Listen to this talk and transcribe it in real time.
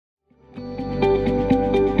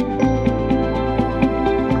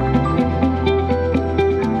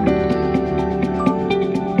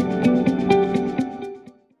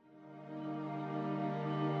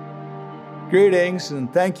Greetings,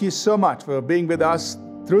 and thank you so much for being with us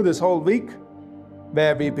through this whole week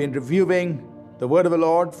where we've been reviewing the Word of the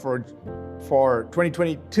Lord for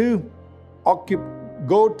 2022.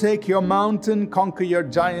 Go take your mountain, conquer your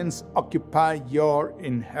giants, occupy your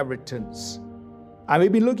inheritance. And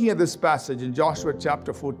we've been looking at this passage in Joshua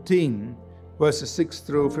chapter 14, verses 6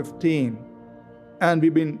 through 15. And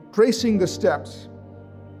we've been tracing the steps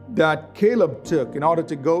that Caleb took in order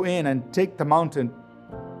to go in and take the mountain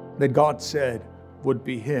that God said would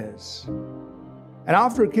be his. And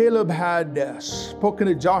after Caleb had spoken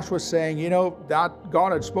to Joshua saying, that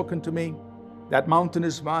God had spoken to me, that mountain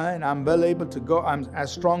is mine, I'm well able to go, I'm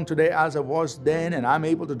as strong today as I was then, and I'm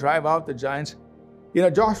able to drive out the giants.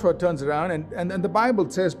 Joshua turns around and the Bible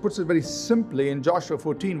puts it very simply in Joshua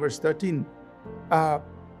 14 verse 13.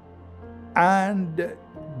 And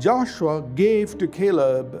Joshua gave to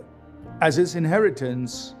Caleb as his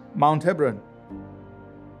inheritance Mount Hebron.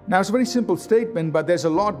 Now, it's a very simple statement, but there's a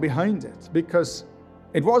lot behind it, because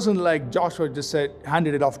it wasn't like Joshua just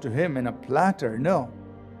handed it off to him in a platter. No.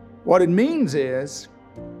 What it means is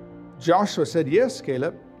Joshua said, yes,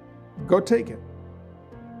 Caleb, go take it.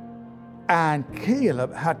 And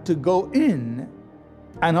Caleb had to go in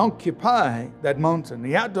and occupy that mountain.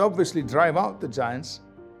 He had to obviously drive out the giants,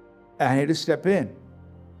 and he had to step in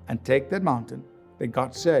and take that mountain that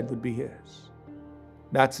God said would be his.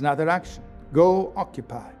 That's another action. Go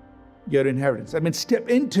occupy your inheritance. Step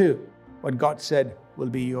into what God said will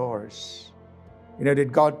be yours.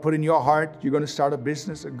 Did God put in your heart you're going to start a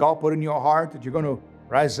business? Did God put in your heart that you're going to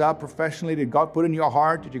rise up professionally? Did God put in your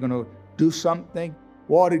heart that you're going to do something?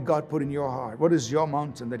 What did God put in your heart? What is your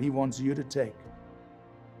mountain that He wants you to take?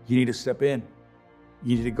 You need to step in.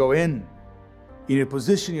 You need to go in. You need to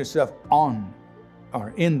position yourself on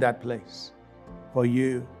or in that place for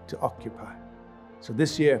you to occupy. So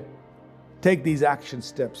this year, take these action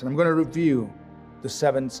steps, and I'm going to review the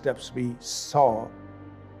 7 steps we saw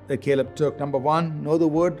that Caleb took. Number 1, know the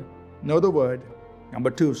word. Number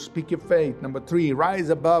 2, speak your faith. Number 3, rise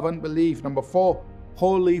above unbelief. Number 4,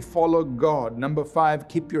 wholly follow God. Number 5,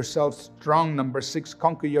 keep yourself strong. Number 6,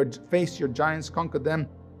 face your giants, conquer them.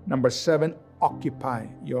 Number 7, occupy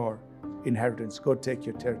your inheritance. Go take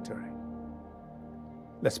your territory.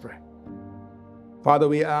 Let's pray. Father,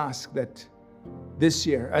 we ask that this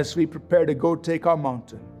year, as we prepare to go take our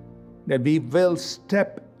mountain, that we will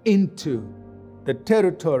step into the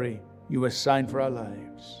territory you assigned for our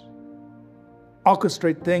lives.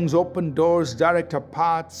 Orchestrate things, open doors, direct our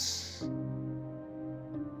paths.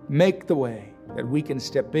 Make the way that we can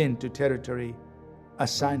step into territory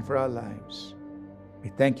assigned for our lives.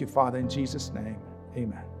 We thank you, Father, in Jesus' name.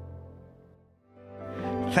 Amen.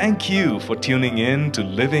 Thank you for tuning in to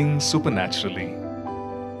Living Supernaturally.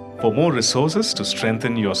 For more resources to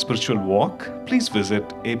strengthen your spiritual walk, please visit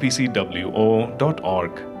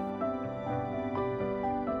apcwo.org.